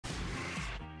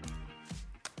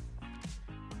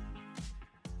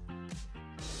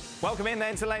Welcome in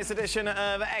then to the latest edition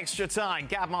of Extra Time.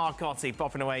 Gab Marcotti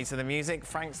bopping away to the music.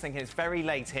 Frank's thinking it's very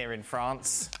late here in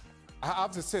France. I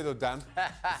have to say though, Dan,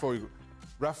 before you go,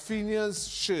 Rafinha's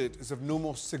shirt is of no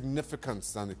more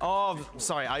significance than the... Oh,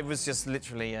 sorry, I was just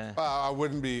literally... I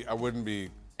wouldn't be...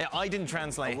 I didn't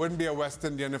translate. I wouldn't be a West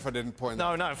Indian if I didn't point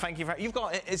that. No, thank you. You've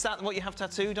got... Is that what you have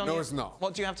tattooed on you? No, it's not.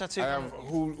 What do you have tattooed I on? have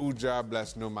Uja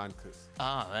bless no man curse.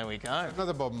 Ah, there we go.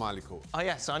 Another Bob Marley quote. Oh,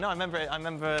 yes, I know. I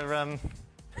remember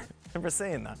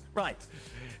seeing that. Right.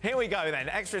 Here we go then.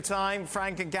 Extra Time.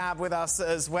 Frank and Gab with us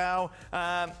as well.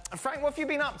 Frank, what have you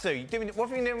been up to? What have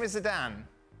you been doing with Zidane?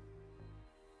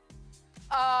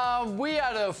 We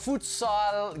had a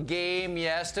futsal game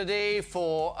yesterday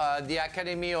for the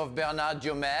Academy of Bernard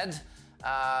Diomède.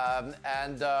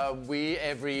 We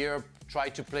every year try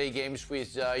to play games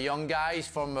with young guys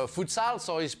from futsal,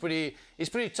 so it's pretty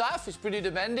tough, it's pretty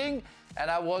demanding. And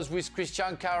I was with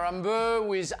Christian Carambeu,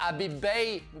 with Habib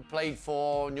Bey, who played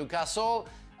for Newcastle,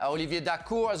 Olivier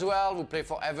Dacour as well, who played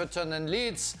for Everton and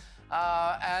Leeds.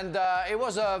 It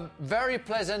was a very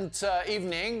pleasant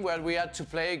evening where we had to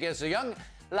play against the young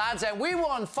lads, and we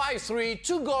won 5-3,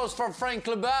 2 goals from Frank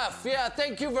Leboeuf. Yeah,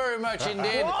 thank you very much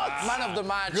indeed. Man of the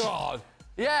match. God.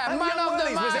 Yeah, man of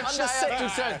the match, I have to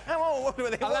say.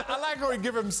 I like how he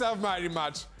give himself man of the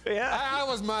match. Yeah. I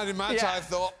was man of the match, Yeah. I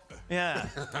thought. Yeah.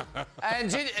 And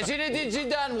Zinedine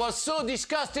Zidane was so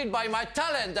disgusted by my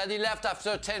talent that he left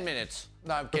after 10 minutes.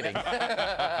 No, I'm kidding.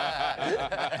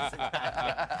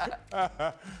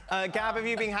 Gab, have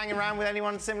you been hanging around with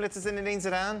anyone similar to Zinedine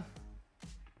Zidane?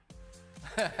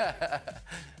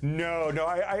 No.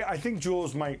 I think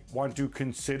Jules might want to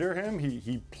consider him.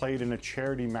 He played in a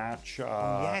charity match.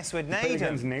 Yes, with he played Nadim.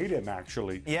 against Nadim,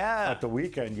 actually. Yeah. At the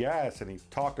weekend, yes, and he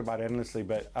talked about it endlessly.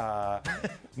 But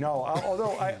no,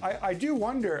 although I do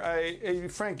wonder,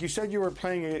 Frank, you said you were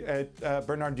playing at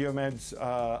Bernard Diomède's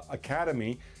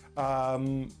academy.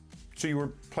 So you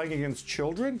were playing against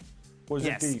children? Was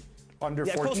Yes. it the under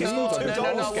 14s? Of course, it's not Under-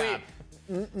 adults, Gab.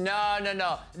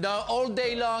 No. All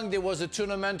day long there was a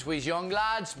tournament with young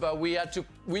lads, but we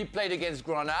played against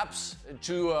grown-ups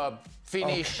to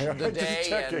finish the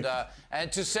day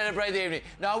and to celebrate the evening.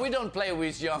 No, we don't play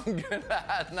with young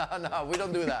lads. No, we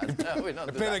don't do that. No, we don't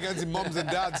do Played that. against the moms and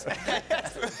dads.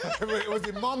 It was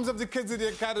the moms of the kids in the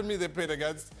academy they played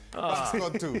against.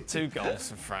 Scored 2. 2 goals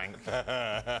for Frank.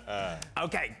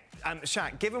 Okay,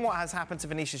 Shaq, given what has happened to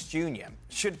Vinicius Jr.,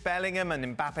 should Bellingham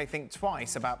and Mbappe think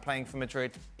twice about playing for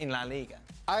Madrid in La Liga?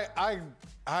 I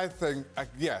think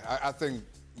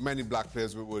many black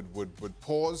players would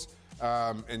pause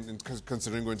in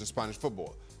considering going to Spanish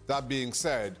football. That being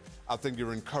said, I think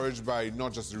you're encouraged by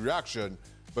not just the reaction,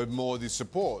 but more the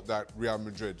support that Real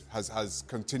Madrid has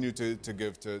continued to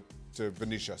give to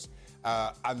Vinicius.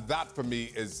 And that, for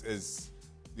me, is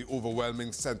the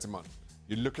overwhelming sentiment.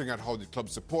 You're looking at how the club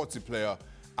supports the player,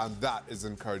 and that is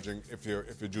encouraging if you're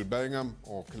Jude Bellingham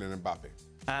or Kylian Mbappe.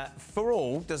 For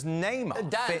all, does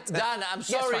Neymar fit... Dan, I'm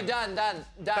sorry, yes, Dan.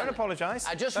 Don't apologise.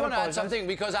 I just want to add something,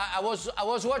 because I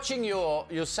was watching your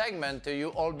segment. You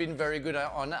all been very good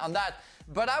on that.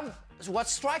 But what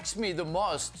strikes me the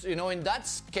most, in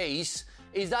that case,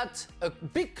 is that a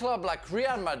big club like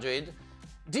Real Madrid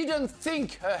didn't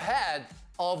think ahead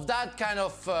of that kind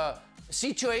of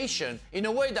situation in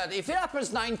a way that if it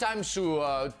happens 9 times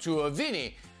to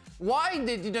Vini, why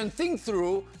they didn't think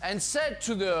through and said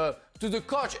to the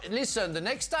coach, listen, the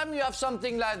next time you have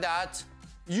something like that,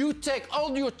 you take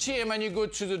all your team and you go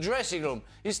to the dressing room.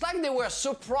 It's like they were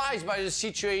surprised by the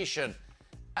situation,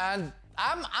 and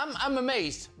I'm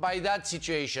amazed by that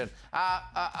situation.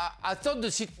 I thought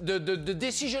the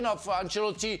decision of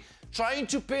Ancelotti trying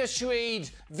to persuade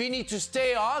Vini to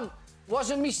stay on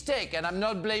was a mistake, and I'm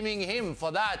not blaming him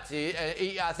for that.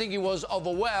 I think he was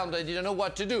overwhelmed and didn't know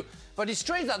what to do. But it's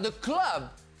strange that the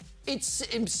club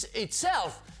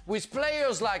itself, with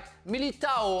players like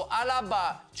Militao,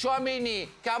 Alaba, Tchouaméni,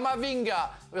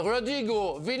 Camavinga,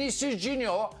 Rodrigo, Vinicius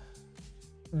Jr.,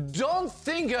 don't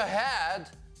think ahead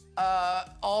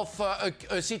of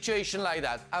a situation like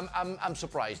that. I'm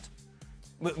surprised.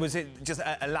 Was it just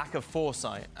a lack of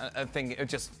foresight? A thing,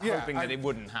 just hoping that it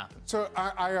wouldn't happen? So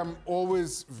I am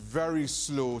always very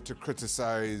slow to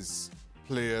criticise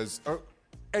players or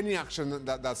any action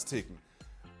that's taken.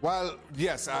 Well,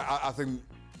 yes, I think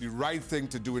the right thing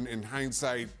to do in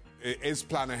hindsight is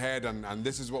plan ahead, and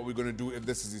this is what we're going to do if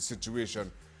this is the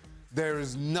situation. There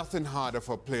is nothing harder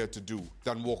for a player to do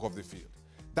than walk off the field.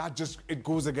 It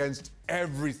goes against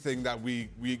everything that we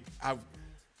have.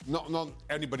 Not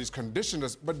anybody's conditioned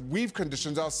us, but we've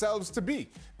conditioned ourselves to be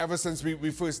ever since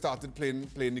we first started playing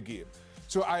the game.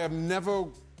 So I am never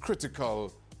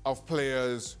critical of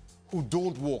players who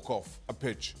don't walk off a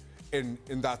pitch in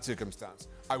that circumstance.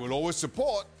 I will always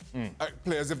support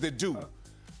players if they do.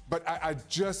 But I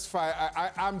just find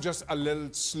I'm just a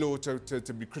little slow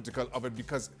to be critical of it,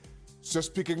 because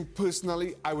just speaking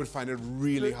personally, I would find it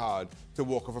really hard to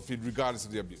walk off a field regardless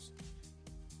of the abuse.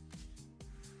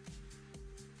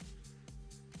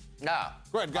 No.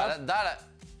 Go ahead, Gav.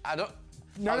 I don't.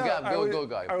 No, no, Gav, go,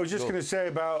 guy. I was just going to say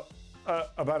about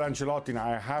Ancelotti. Now,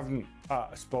 I haven't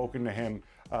spoken to him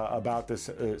about this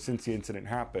since the incident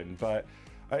happened, but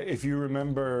if you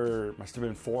remember, must have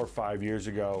been 4 or 5 years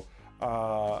ago,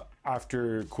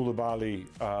 after Koulibaly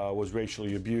was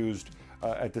racially abused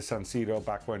at the San Siro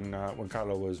back when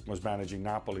Carlo was managing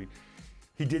Napoli,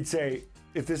 he did say,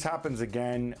 if this happens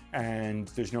again and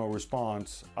there's no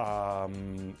response,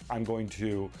 I'm going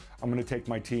to take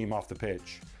my team off the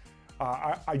pitch.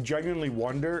 I genuinely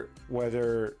wonder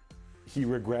whether he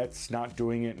regrets not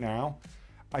doing it now.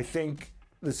 I think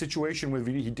the situation with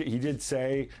he did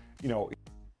say, you know,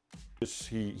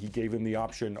 he gave him the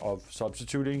option of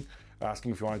substituting,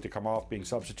 asking if he wanted to come off, being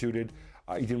substituted.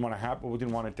 He didn't want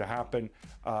it to happen,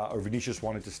 or Vinicius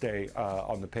wanted to stay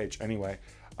on the pitch anyway.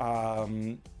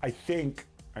 I think,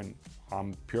 and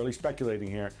I'm purely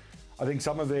speculating here, I think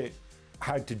some of it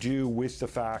had to do with the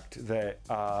fact that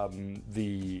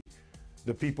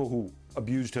the people who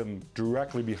abused him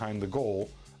directly behind the goal,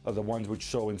 the ones which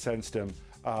so incensed him,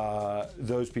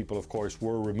 those people, of course,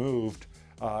 were removed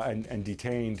and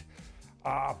detained.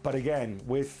 But again,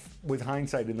 with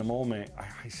hindsight in the moment,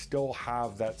 I still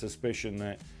have that suspicion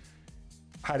that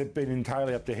had it been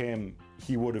entirely up to him,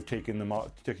 he would have taken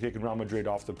Real Madrid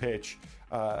off the pitch.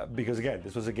 Because again,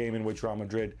 this was a game in which Real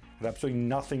Madrid had absolutely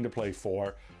nothing to play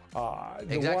for.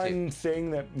 The one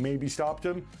thing that maybe stopped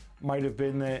him might have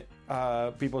been that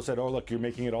people said, oh, look, you're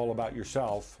making it all about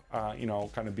yourself, you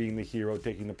know, kind of being the hero,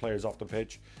 taking the players off the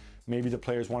pitch. Maybe the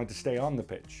players wanted to stay on the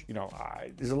pitch. You know,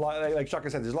 there's a lot, like Shaka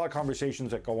said, there's a lot of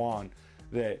conversations that go on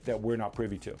that we're not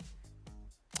privy to.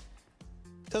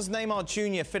 Does Neymar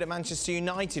Jr. fit at Manchester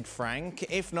United,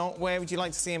 Frank? If not, where would you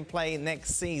like to see him play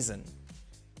next season?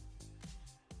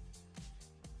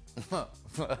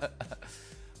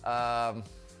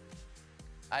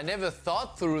 I never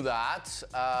thought through that.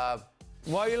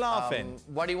 Why are you laughing?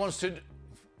 What he wants to do.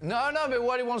 No, but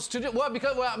what he wants to do. Well,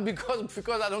 because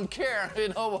I don't care. You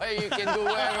know, where you can do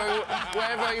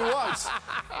wherever he wants.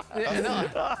 That's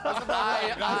about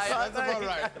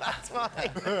right. That's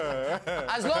fine.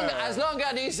 As long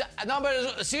as he's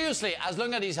but seriously, as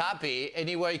long as he's happy,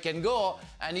 anywhere he can go,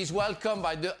 and he's welcome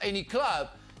by any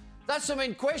club. That's the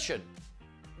main question.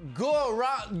 Go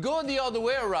the other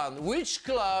way around. Which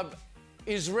club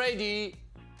is ready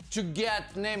to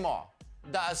get Neymar?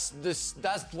 That's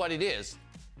what it is.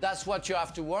 That's what you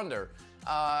have to wonder.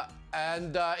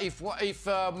 If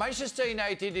Manchester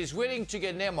United is willing to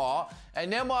get Neymar,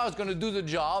 and Neymar is going to do the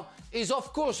job, he's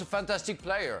of course a fantastic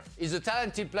player. He's a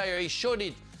talented player. He showed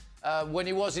it when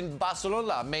he was in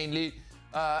Barcelona mainly.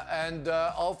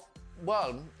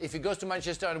 If he goes to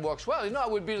Manchester and works well, you know, I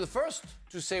would be the first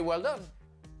to say well done.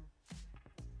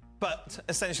 But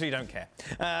essentially you don't care.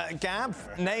 Gab,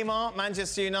 Neymar,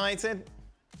 Manchester United.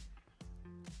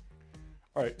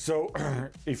 All right, so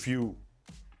if you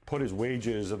put his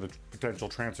wages and the potential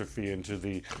transfer fee into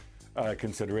the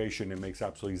consideration, it makes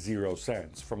absolutely zero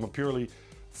sense. From a purely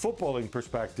footballing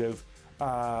perspective,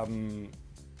 I mean,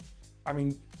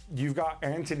 you've got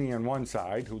Antony on one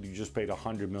side, who you just paid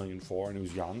 $100 million for and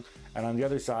who's young, and on the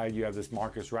other side you have this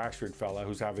Marcus Rashford fella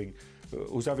who's having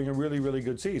a really, really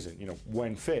good season, you know,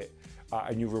 when fit,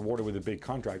 and you've rewarded with a big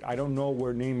contract. I don't know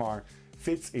where Neymar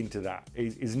fits into that.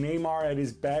 Is Neymar at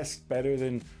his best better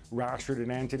than Rashford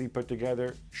and Antony put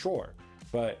together? Sure.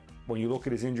 But when you look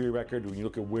at his injury record, when you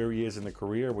look at where he is in the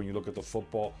career, when you look at the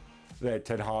football that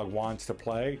Ten Hag wants to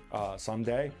play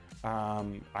someday,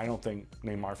 I don't think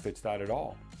Neymar fits that at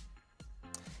all.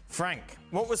 Frank,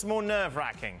 what was more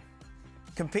nerve-wracking?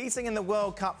 Competing in the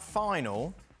World Cup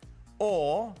final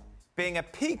or being a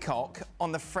peacock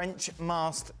on the French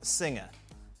Masked Singer?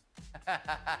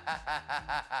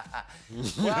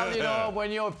 Well, you know,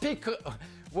 when you're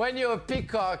a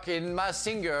peacock in Masked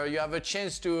Singer, you have a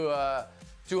chance to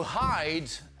hide,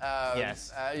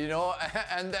 yes. You know,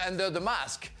 and under the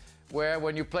mask. Where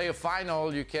when you play a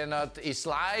final, you cannot. It's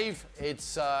live.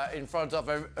 It's in front of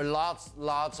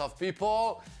lots of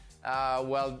people.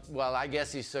 I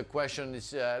guess the question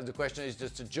is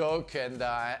just a joke, and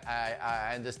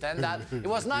I understand that. It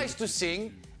was nice to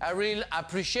sing. I really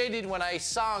appreciated when I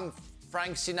sang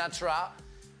Frank Sinatra.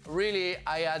 Really,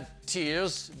 I had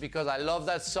tears because I love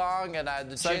that song, and I had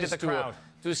the chance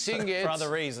to sing it. For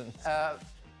other reasons.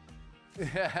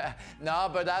 No,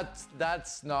 but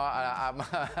that's no. I'm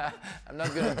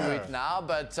not going to do it now.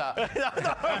 But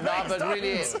no, but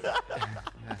really.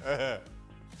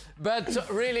 But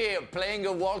really, playing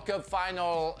a World Cup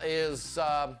final is.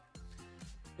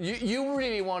 You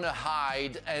really want to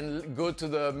hide and go to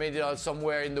the middle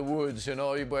somewhere in the woods, you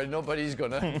know, where nobody's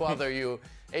gonna bother you.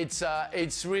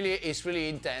 It's really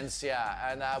intense, yeah.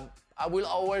 And I will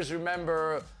always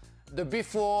remember the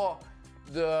before,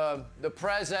 the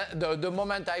present, the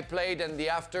moment I played, and the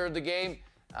after the game.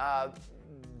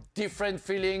 Different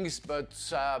feelings, but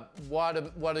what a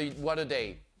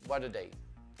day! What a day!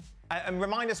 And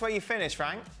remind us where you finished,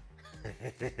 Frank.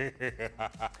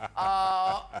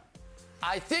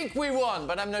 I think we won,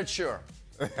 but I'm not sure.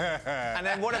 And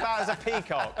then what about as a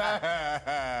peacock?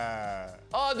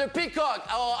 Oh, the peacock.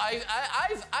 Oh,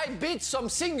 I beat some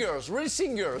singers, real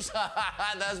singers.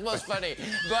 That was funny.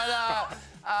 But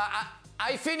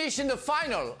I finished in the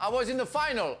final. I was in the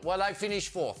final. Well, I finished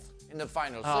fourth in the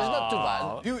final, so it's not too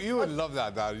bad. You would love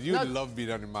that, Dad. You would love being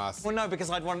on the mask. Well, no, because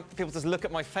I'd want people to look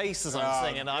at my face as I'm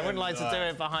singing. I wouldn't like to do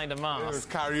it behind a It was mask.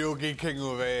 karaoke king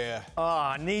over here.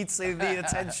 Ah, needs the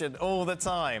attention all the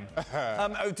time.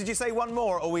 Did you say one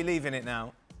more, or are we leaving it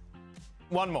now?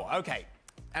 One more, OK.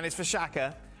 And it's for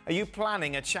Shaka. Are you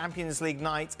planning a Champions League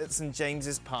night at St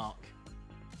James's Park?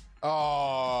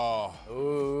 Oh.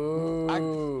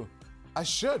 Ooh. I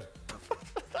should.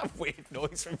 That weird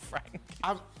noise from Frank.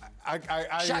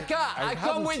 Shaka, I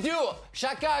come with you.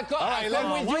 Shaka, I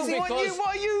come with you because...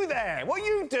 What are you there? What are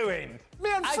you doing? Me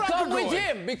and I Frank come are with going.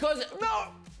 him because... No.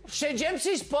 St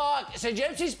James's Park is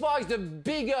the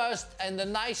biggest and the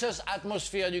nicest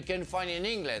atmosphere you can find in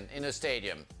England in a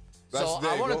stadium. So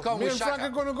I want to come Me with and Shaka.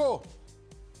 Frank are going to go.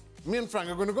 Me and Frank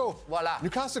are going to go. Voila.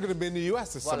 Newcastle are going to be in the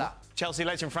US this summer. Chelsea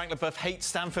legend Frank Leboeuf hates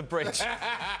Stamford Bridge.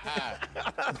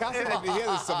 Newcastle like to hear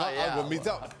this summer. Yeah. I'll go meet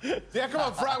up. Yeah, come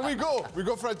on, Frank, we go. We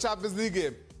go for a Champions League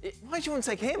game. Why do you want to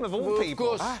take him of all Of people?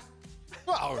 course.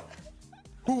 Well,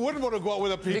 who wouldn't want to go out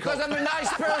with a peacock? Because I'm a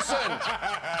nice person.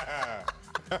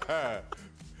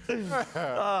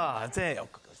 Ah, dear.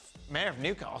 Mayor of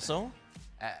Newcastle.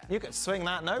 You could swing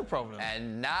that, no problem.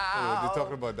 And they're now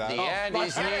talking about that. the end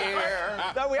is near.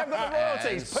 No, we haven't got the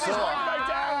royalties. And Put his so- microphone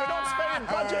down. We're not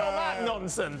spending budget on that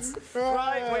nonsense.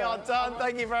 Right, we are done.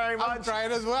 Thank you very I'm much.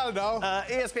 trying as well now.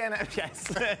 ESPN, yes.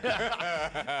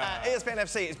 ESPN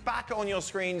FC is back on your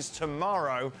screens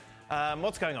tomorrow.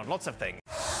 What's going on? Lots of things.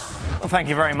 Well, thank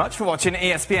you very much for watching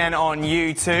ESPN on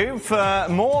YouTube. For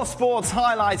more sports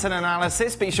highlights and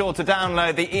analysis, be sure to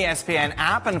download the ESPN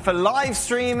app. And for live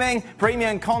streaming,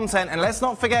 premium content, and let's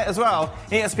not forget as well,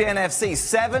 ESPN FC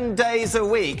 7 days a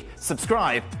week.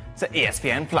 Subscribe to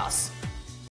ESPN Plus.